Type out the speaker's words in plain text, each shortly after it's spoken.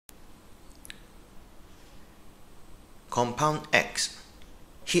Compound X,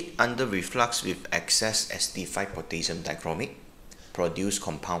 heat under reflux with excess SD5 potassium dichromate, produce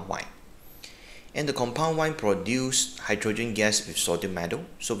compound Y. And the compound Y produce hydrogen gas with sodium metal.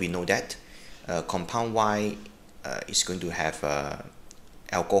 So we know that compound Y is going to have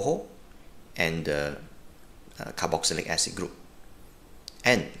alcohol and carboxylic acid group,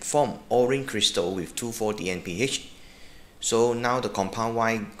 and form orange crystal with 2,4-DNPH. So now the compound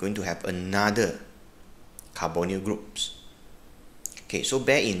Y going to have another carbonyl groups. Okay, so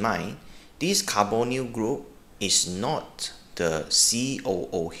bear in mind, this carbonyl group is not the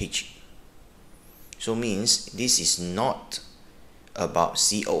COOH. So means this is not about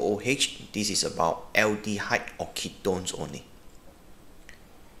COOH, this is about aldehyde or ketones only.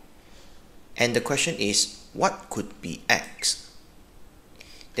 And the question is, what could be X?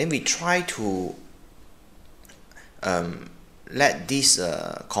 Then we try to let this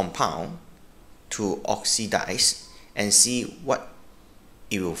compound to oxidize and see what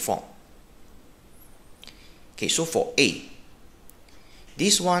it will form. Okay, so for A,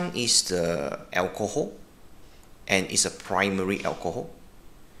 this one is the alcohol and is a primary alcohol.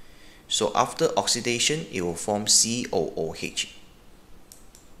 So after oxidation, it will form COOH.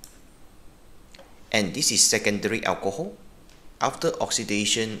 And this is secondary alcohol. After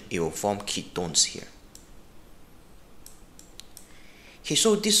oxidation, it will form ketones here. Okay,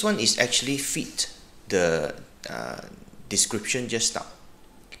 so this one is actually fit the description just now,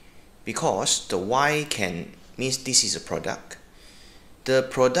 because the Y can means this is a product. The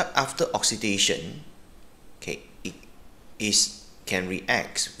product after oxidation, okay, it can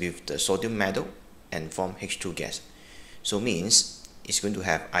react with the sodium metal and form H2 gas. So means it's going to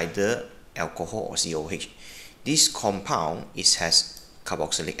have either alcohol or COOH. This compound has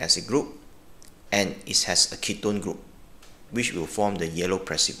carboxylic acid group and it has a ketone group, which will form the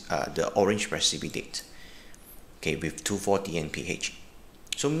the orange precipitate, okay, with 2,4-DNPH.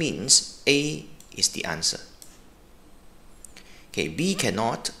 So means A is the answer. Okay, B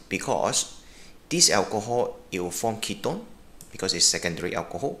cannot, because this alcohol, it will form ketone because it's secondary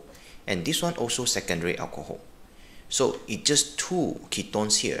alcohol, and this one also secondary alcohol. So it's just two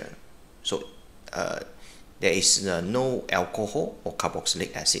ketones here. So there is no alcohol or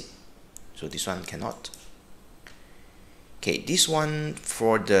carboxylic acid. So this one cannot. Okay, this one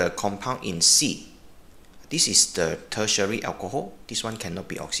for the compound in C, this is the tertiary alcohol. This one cannot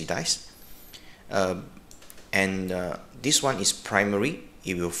be oxidized. This one is primary.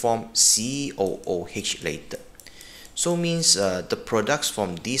 It will form COOH later. So means the products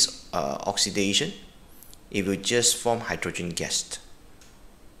from this oxidation, it will just form hydrogen gas.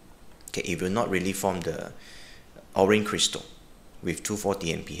 Okay, it will not really form the orange crystal with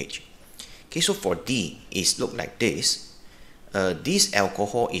 2,4-DNPH. Okay, so for D, it look like this. This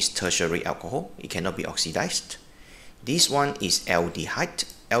alcohol is tertiary alcohol. It cannot be oxidized. This one is aldehyde.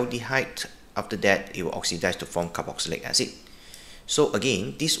 Aldehyde, after that, it will oxidize to form carboxylic acid. So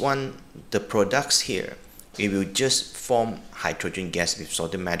again, this one, the products here, it will just form hydrogen gas with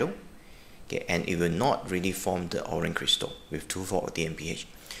sodium metal. Okay, and it will not really form the orange crystal with 2,4-DNPH.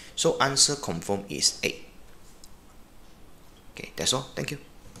 So answer confirmed is A. Okay, that's all. Thank you.